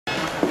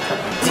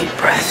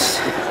breaths.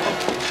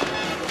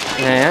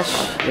 Nash,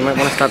 you might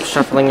want to stop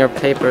shuffling your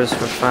papers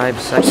for 5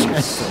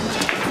 seconds.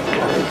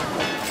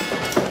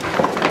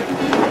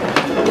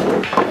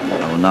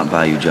 I will not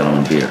buy you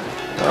gentlemen beer.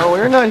 Oh,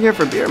 we're not here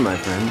for beer, my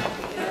friend.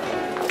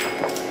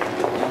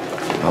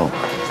 Oh.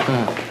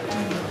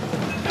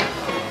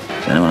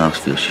 Does anyone else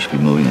feel she should be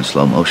moving in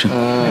slow motion?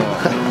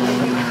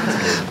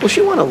 Will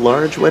she want a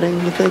large wedding,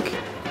 you think?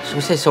 Should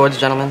we say swords,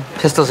 gentlemen?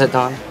 Pistols at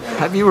dawn?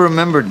 Have you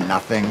remembered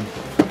nothing?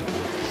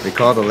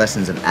 Recall the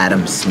lessons of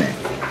Adam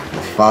Smith,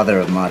 the father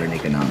of modern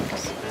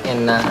economics.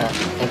 In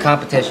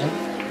competition,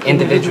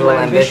 individual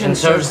ambition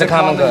serves the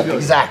common good.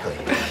 Exactly.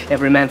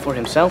 Every man for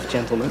himself,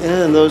 gentlemen.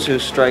 Yeah, and those who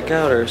strike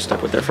out are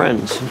stuck with their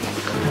friends.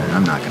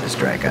 I'm not gonna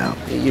strike out.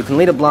 You can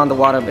lead a blonde to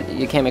water, but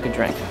you can't make her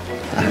drink.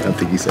 I don't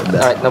think you said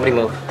that. All right, nobody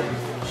move.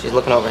 She's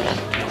looking over here.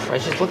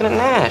 Right, she's looking at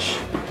Nash.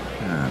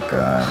 Oh,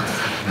 God.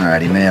 All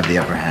right, he may have the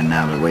upper hand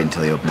now, but wait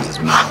until he opens his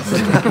mouth.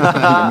 You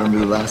remember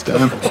the last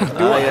time?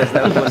 Oh, yes,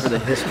 that was one for the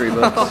history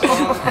books.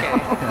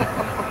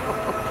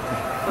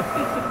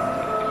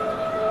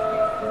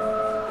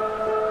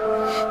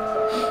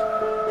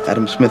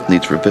 Adam Smith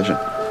needs revision.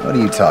 What are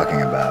you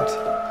talking about?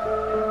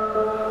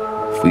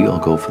 If we all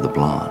go for the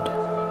blonde,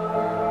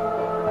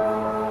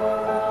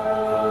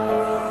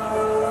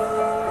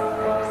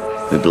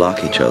 we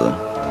block each other.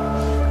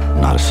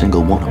 Not a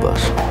single one of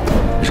us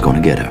is going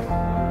to get her.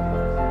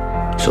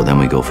 So then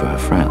we go for her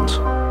friends.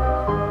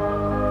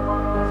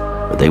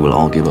 But they will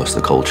all give us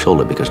the cold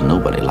shoulder because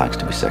nobody likes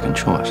to be second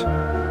choice.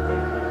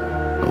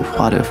 But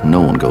what if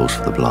no one goes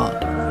for the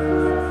blonde?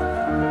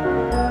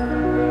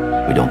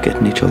 We don't get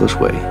in each other's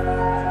way,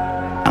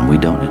 and we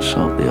don't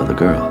insult the other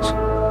girls.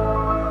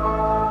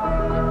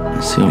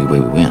 That's the only way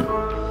we win.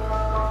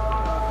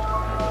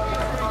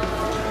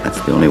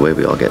 That's the only way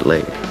we all get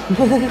laid.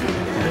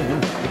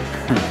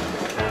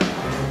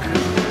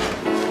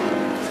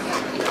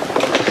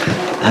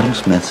 Adam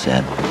Smith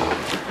said,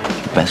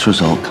 the best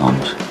result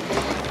comes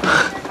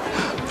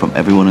from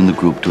everyone in the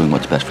group doing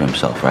what's best for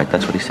himself, right?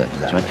 That's what he said,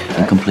 that's right?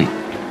 Incomplete.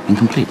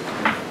 Incomplete.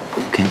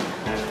 Okay?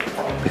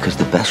 Because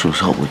the best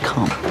result would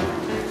come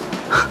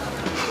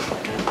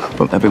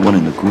from everyone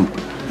in the group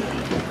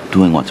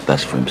doing what's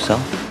best for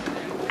himself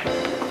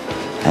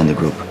and the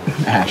group.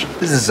 Ash,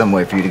 this is some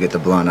way for you to get the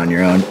blonde on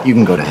your own. You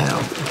can go to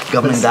hell.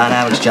 Governing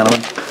dynamics,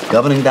 gentlemen.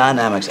 Governing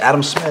dynamics.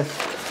 Adam Smith.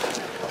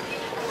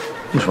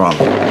 What's wrong?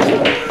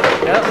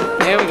 Yep,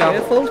 here we go.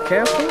 Careful,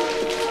 careful.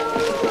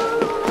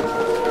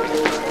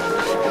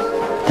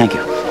 Thank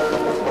you.